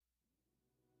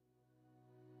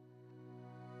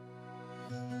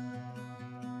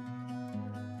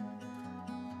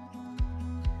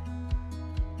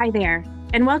Hi there,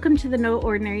 and welcome to the No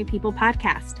Ordinary People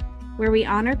podcast, where we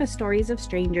honor the stories of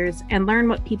strangers and learn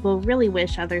what people really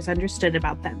wish others understood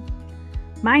about them.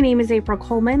 My name is April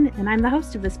Coleman, and I'm the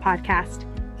host of this podcast,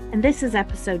 and this is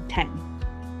episode 10.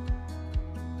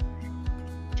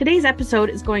 Today's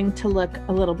episode is going to look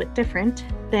a little bit different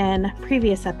than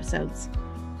previous episodes.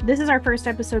 This is our first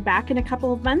episode back in a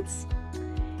couple of months,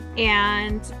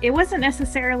 and it wasn't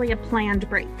necessarily a planned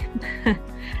break.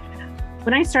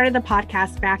 When I started the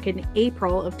podcast back in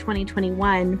April of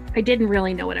 2021, I didn't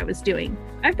really know what I was doing.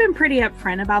 I've been pretty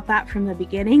upfront about that from the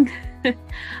beginning.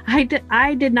 I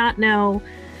did not know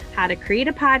how to create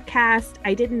a podcast.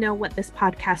 I didn't know what this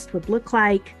podcast would look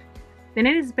like. And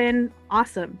it has been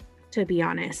awesome, to be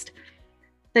honest.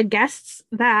 The guests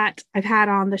that I've had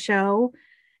on the show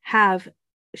have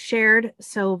shared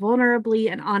so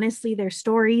vulnerably and honestly their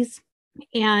stories.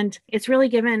 And it's really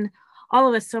given all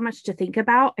of us so much to think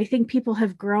about. I think people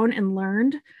have grown and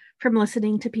learned from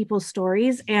listening to people's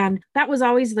stories. And that was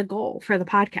always the goal for the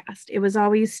podcast. It was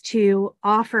always to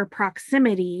offer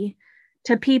proximity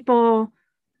to people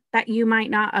that you might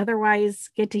not otherwise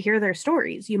get to hear their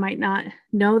stories. You might not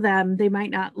know them. They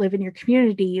might not live in your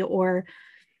community, or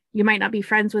you might not be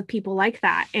friends with people like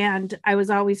that. And I was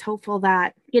always hopeful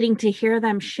that getting to hear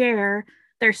them share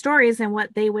their stories and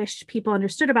what they wished people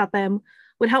understood about them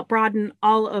would help broaden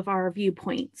all of our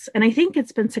viewpoints. And I think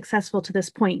it's been successful to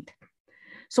this point.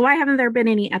 So why haven't there been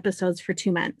any episodes for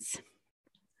 2 months?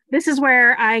 This is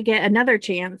where I get another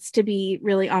chance to be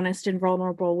really honest and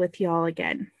vulnerable with y'all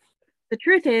again. The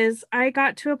truth is, I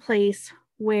got to a place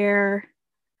where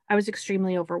I was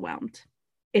extremely overwhelmed.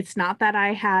 It's not that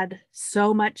I had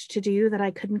so much to do that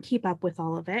I couldn't keep up with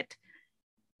all of it.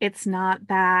 It's not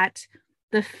that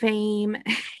the fame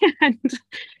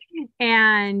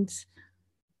and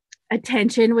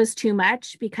attention was too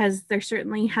much, because there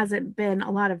certainly hasn't been a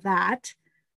lot of that.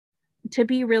 To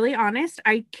be really honest,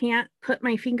 I can't put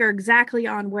my finger exactly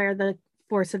on where the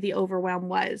force of the overwhelm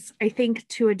was. I think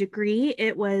to a degree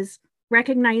it was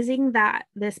recognizing that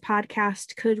this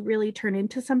podcast could really turn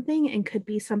into something and could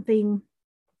be something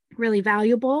really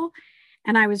valuable.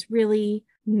 And I was really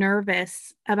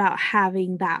nervous about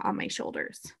having that on my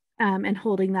shoulders and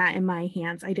holding that in my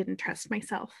hands. I didn't trust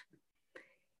myself.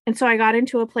 And so I got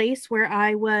into a place where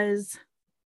I was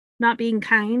not being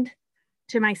kind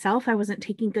to myself. I wasn't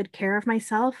taking good care of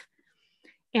myself.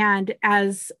 And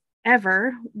as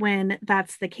ever, when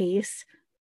that's the case,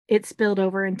 it spilled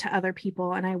over into other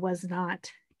people, and I was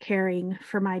not caring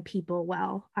for my people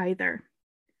well either.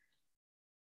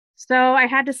 So I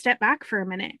had to step back for a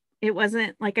minute. It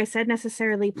wasn't, like I said,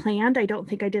 necessarily planned. I don't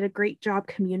think I did a great job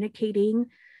communicating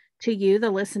to you,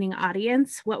 the listening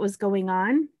audience, what was going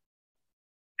on.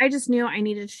 I just knew I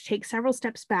needed to take several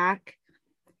steps back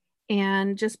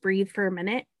and just breathe for a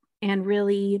minute and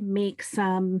really make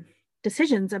some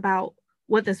decisions about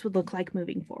what this would look like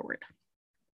moving forward.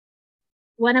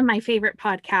 One of my favorite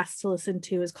podcasts to listen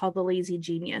to is called the Lazy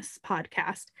Genius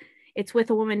podcast. It's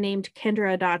with a woman named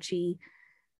Kendra Adachi.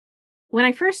 When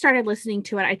I first started listening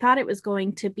to it, I thought it was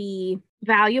going to be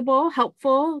valuable,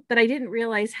 helpful, but I didn't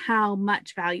realize how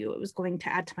much value it was going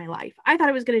to add to my life. I thought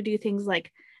it was going to do things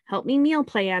like help me meal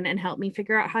plan and help me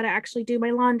figure out how to actually do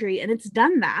my laundry. And it's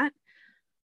done that.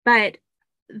 But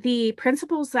the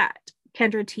principles that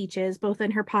Kendra teaches, both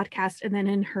in her podcast and then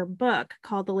in her book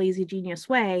called The Lazy Genius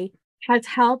Way, has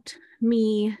helped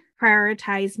me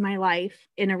prioritize my life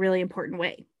in a really important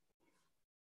way.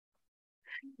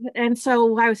 And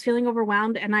so I was feeling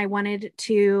overwhelmed, and I wanted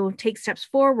to take steps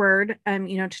forward,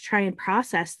 to try and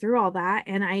process through all that.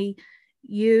 And I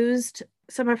used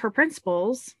some of her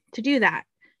principles to do that.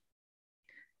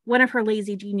 One of her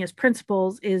Lazy Genius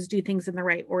principles is do things in the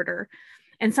right order.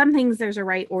 And some things there's a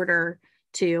right order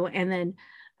to, and then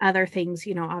other things,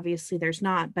 obviously there's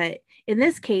not. But in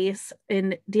this case,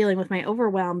 in dealing with my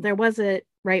overwhelm, there was a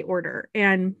right order.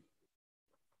 And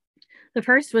the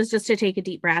first was just to take a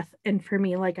deep breath. And for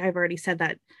me, like I've already said,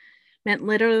 that meant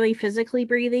literally physically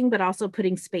breathing, but also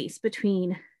putting space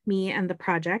between me and the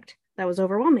project that was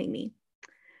overwhelming me.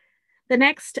 The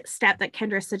next step that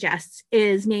Kendra suggests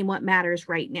is name what matters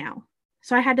right now.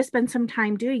 So I had to spend some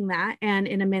time doing that. And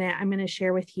in a minute, I'm going to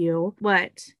share with you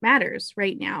what matters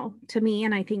right now to me,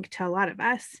 and I think to a lot of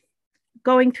us.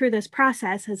 Going through this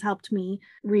process has helped me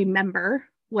remember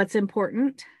what's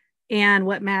important and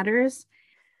what matters.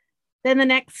 Then the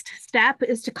next step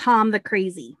is to calm the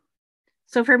crazy.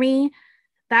 So for me,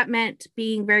 that meant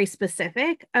being very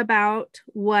specific about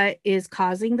what is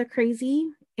causing the crazy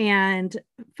and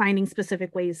finding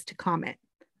specific ways to calm it.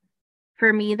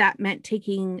 For me, that meant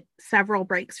taking several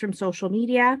breaks from social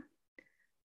media.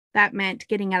 That meant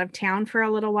getting out of town for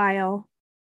a little while.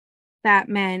 That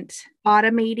meant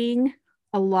automating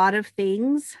a lot of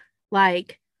things,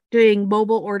 like doing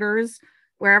mobile orders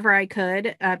wherever I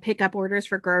could, pick up orders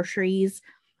for groceries,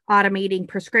 automating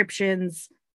prescriptions.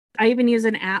 I even use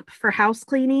an app for house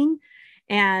cleaning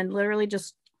and literally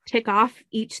just tick off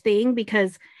each thing,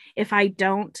 because if I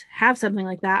don't have something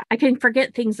like that, I can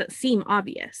forget things that seem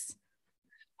obvious.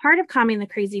 Part of calming the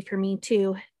crazy for me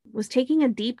too was taking a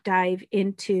deep dive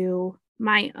into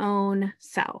my own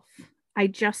self. I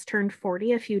just turned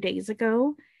 40 a few days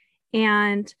ago.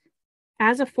 And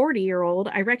as a 40-year-old,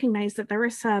 I recognized that there were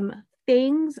some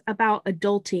things about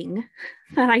adulting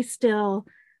that I still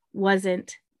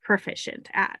wasn't proficient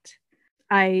at.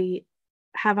 I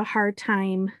have a hard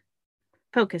time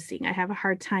focusing. I have a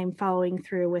hard time following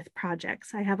through with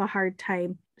projects. I have a hard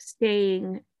time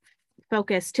staying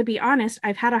focused. To be honest,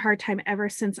 I've had a hard time ever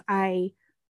since I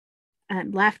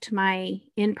left my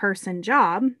in-person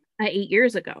job 8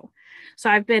 years ago. So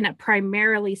I've been a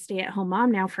primarily stay-at-home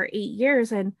mom now for 8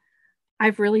 years, and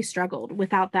I've really struggled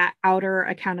without that outer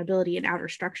accountability and outer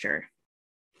structure.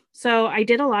 So I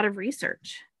did a lot of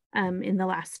research in the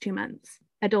last 2 months.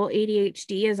 Adult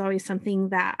ADHD is always something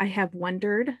that I have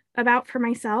wondered about for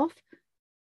myself.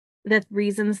 The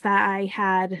reasons that I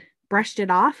had brushed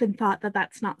it off and thought that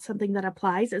that's not something that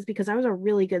applies is because I was a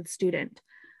really good student.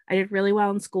 I did really well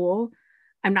in school.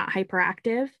 I'm not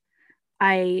hyperactive.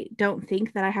 I don't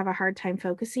think that I have a hard time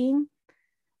focusing.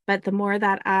 But the more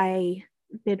that I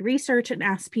did research and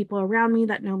asked people around me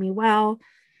that know me well,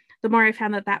 the more I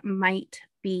found that that might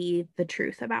be the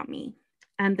truth about me.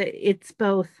 And that it's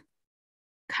both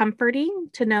comforting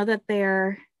to know that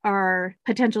there are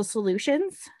potential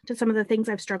solutions to some of the things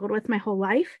I've struggled with my whole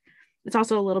life. It's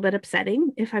also a little bit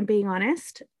upsetting, if I'm being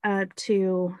honest,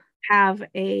 to have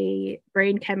a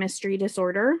brain chemistry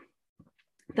disorder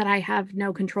that I have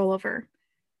no control over.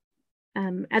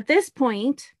 At this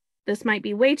point, this might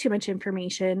be way too much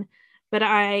information, but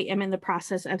I am in the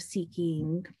process of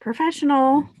seeking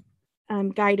professional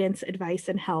guidance, advice,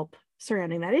 and help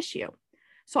surrounding that issue.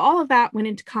 So all of that went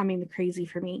into calming the crazy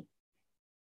for me.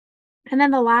 And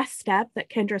then the last step that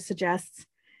Kendra suggests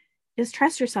is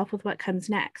trust yourself with what comes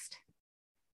next.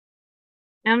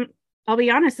 And I'll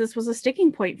be honest, this was a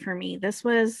sticking point for me.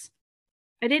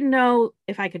 I didn't know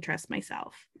if I could trust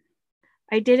myself.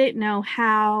 I didn't know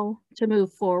how to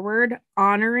move forward,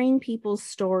 honoring people's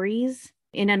stories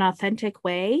in an authentic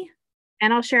way.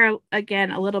 And I'll share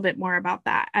again a little bit more about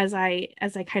that as I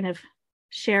kind of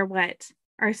share what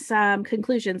are some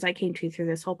conclusions I came to through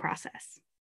this whole process.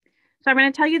 So I'm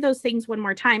going to tell you those things one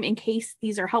more time in case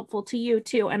these are helpful to you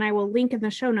too. And I will link in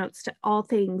the show notes to all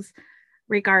things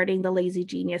regarding the Lazy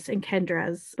Genius in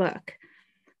Kendra's book.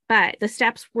 But the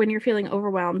steps when you're feeling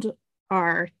overwhelmed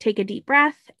are: take a deep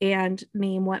breath and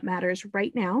name what matters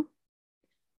right now,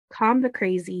 calm the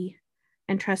crazy,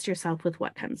 and trust yourself with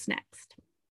what comes next.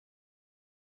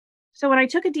 So when I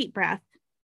took a deep breath,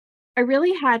 I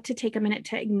really had to take a minute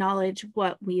to acknowledge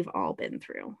what we've all been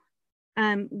through.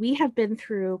 We have been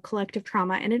through collective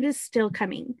trauma, and it is still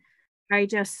coming. I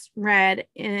just read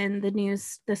in the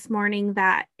news this morning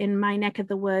that in my neck of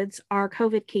the woods, our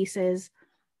COVID cases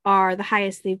are the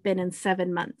highest they've been in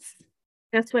 7 months.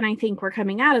 That's when I think we're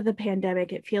coming out of the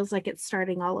pandemic. It feels like it's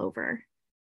starting all over.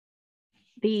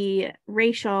 The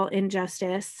racial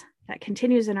injustice that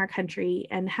continues in our country,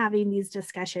 and having these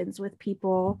discussions with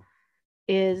people,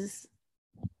 is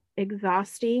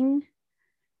exhausting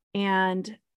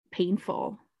and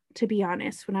painful, to be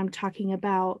honest, when I'm talking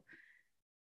about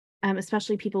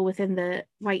especially people within the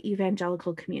white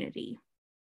evangelical community.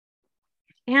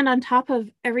 And on top of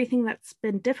everything that's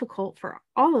been difficult for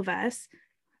all of us,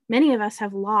 many of us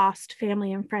have lost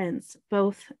family and friends,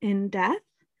 both in death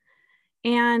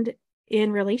and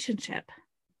in relationship.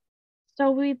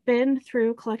 So we've been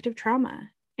through collective trauma.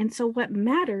 And so what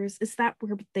matters is that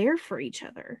we're there for each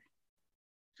other.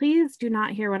 Please do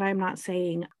not hear what I'm not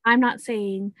saying. I'm not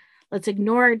saying let's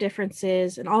ignore our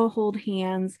differences and all hold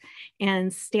hands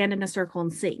and stand in a circle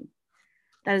and sing.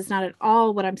 That is not at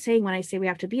all what I'm saying when I say we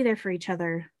have to be there for each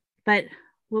other. But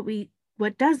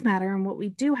what does matter and what we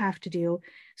do have to do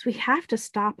is we have to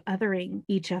stop othering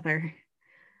each other.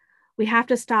 We have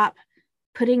to stop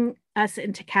putting us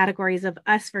into categories of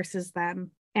us versus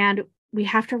them. And we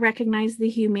have to recognize the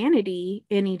humanity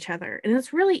in each other. And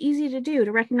it's really easy to do,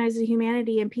 to recognize the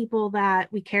humanity in people that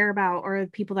we care about or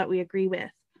people that we agree with.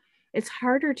 It's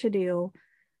harder to do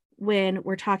when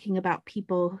we're talking about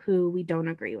people who we don't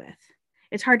agree with.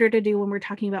 It's harder to do when we're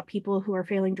talking about people who are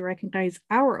failing to recognize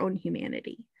our own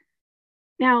humanity.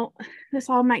 Now, this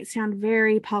all might sound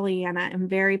very Pollyanna and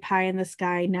very pie in the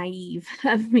sky naive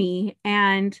of me,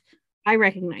 and I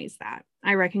recognize that.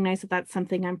 I recognize that that's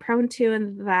something I'm prone to,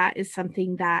 and that is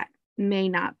something that may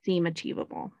not seem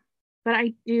achievable. But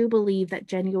I do believe that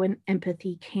genuine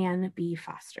empathy can be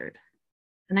fostered.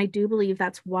 And I do believe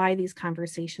that's why these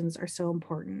conversations are so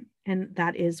important. And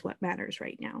that is what matters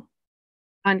right now.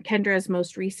 On Kendra's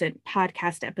most recent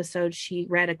podcast episode, she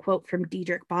read a quote from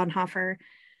Dietrich Bonhoeffer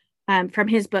from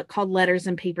his book called Letters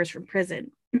and Papers from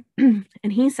Prison. And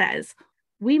he says,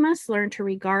 "We must learn to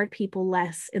regard people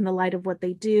less in the light of what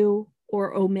they do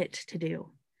or omit to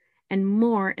do, and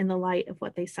more in the light of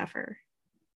what they suffer."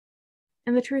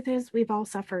 And the truth is, we've all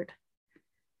suffered.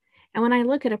 And when I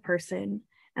look at a person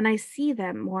and I see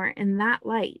them more in that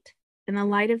light, in the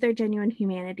light of their genuine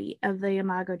humanity, of the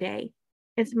Imago Dei,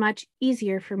 it's much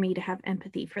easier for me to have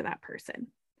empathy for that person.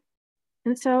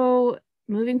 And so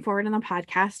moving forward in the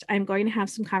podcast, I'm going to have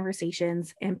some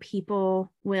conversations and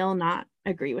people will not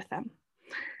agree with them.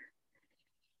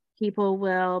 People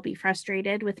will be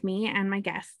frustrated with me and my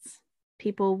guests.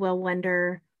 People will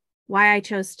wonder why I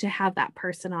chose to have that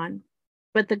person on.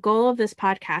 But the goal of this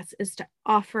podcast is to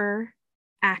offer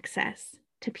access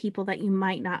to people that you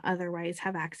might not otherwise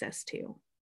have access to.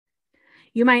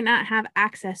 You might not have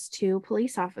access to a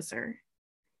police officer.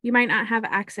 You might not have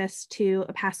access to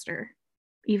a pastor,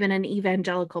 even an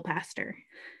evangelical pastor.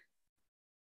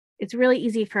 It's really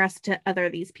easy for us to other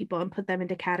these people and put them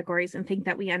into categories and think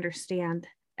that we understand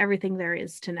everything there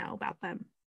is to know about them.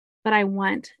 But I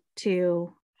want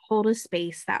to hold a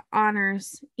space that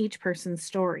honors each person's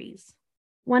stories.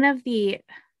 One of the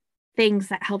things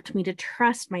that helped me to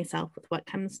trust myself with what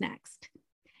comes next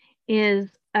is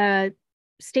a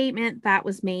statement that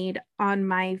was made on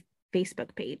my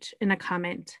Facebook page in a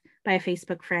comment by a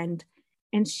Facebook friend.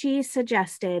 And she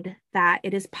suggested that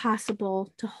it is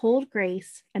possible to hold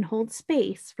grace and hold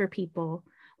space for people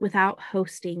without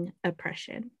hosting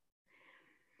oppression.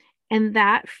 And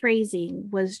that phrasing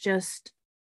was just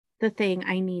the thing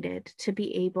I needed to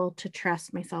be able to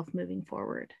trust myself moving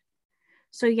forward.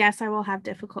 So yes, I will have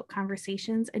difficult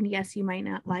conversations. And yes, you might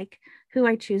not like who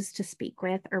I choose to speak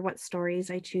with or what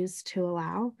stories I choose to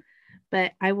allow,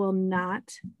 but I will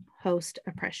not host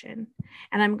oppression.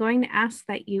 And I'm going to ask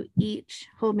that you each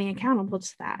hold me accountable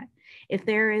to that. If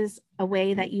there is a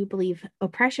way that you believe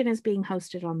oppression is being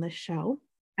hosted on this show,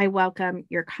 I welcome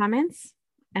your comments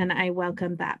and I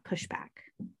welcome that pushback.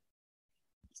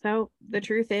 So the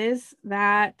truth is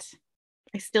that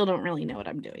I still don't really know what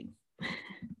I'm doing.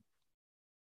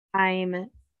 I'm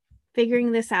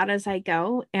figuring this out as I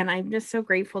go, and I'm just so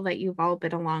grateful that you've all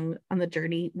been along on the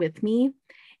journey with me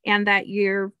and that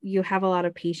you have a lot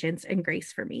of patience and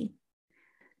grace for me.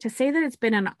 To say that it's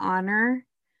been an honor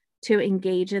to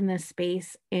engage in this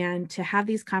space and to have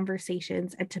these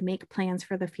conversations and to make plans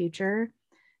for the future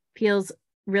feels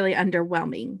really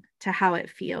underwhelming to how it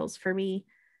feels for me.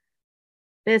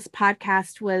 This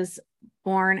podcast was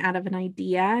born out of an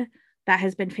idea that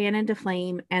has been fanned into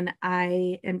flame, and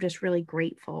I am just really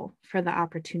grateful for the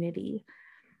opportunity.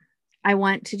 I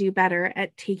want to do better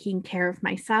at taking care of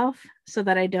myself so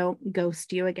that I don't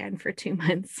ghost you again for 2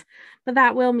 months, but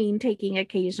that will mean taking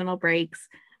occasional breaks.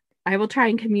 I will try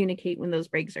and communicate when those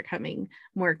breaks are coming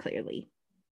more clearly.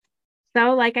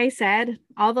 So, like I said,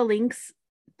 all the links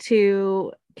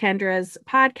to Kendra's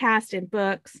podcast and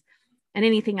books and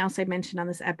anything else I mentioned on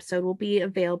this episode will be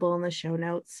available in the show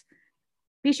notes.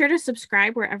 Be sure to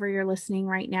subscribe wherever you're listening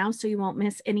right now so you won't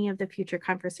miss any of the future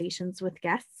conversations with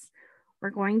guests.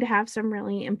 We're going to have some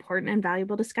really important and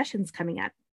valuable discussions coming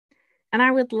up. And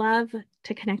I would love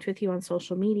to connect with you on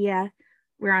social media.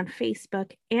 We're on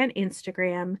Facebook and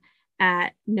Instagram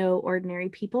at No Ordinary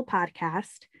People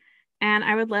Podcast. And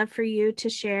I would love for you to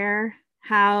share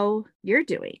how you're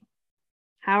doing.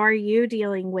 How are you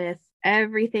dealing with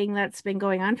everything that's been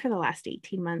going on for the last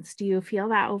 18 months? Do you feel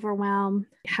that overwhelm?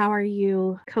 How are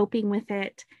you coping with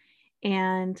it?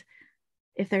 And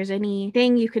if there's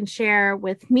anything you can share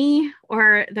with me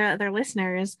or the other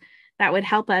listeners that would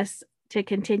help us to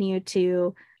continue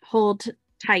to hold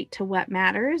tight to what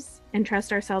matters and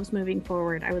trust ourselves moving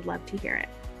forward, I would love to hear it.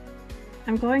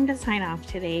 I'm going to sign off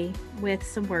today with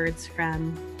some words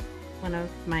from one of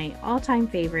my all-time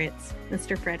favorites,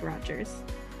 Mr. Fred Rogers.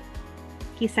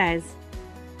 He says,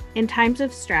 "In times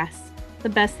of stress, the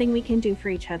best thing we can do for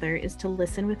each other is to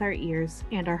listen with our ears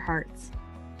and our hearts,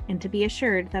 and to be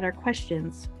assured that our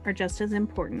questions are just as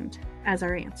important as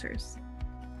our answers."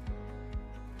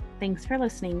 Thanks for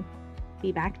listening.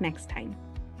 Be back next time.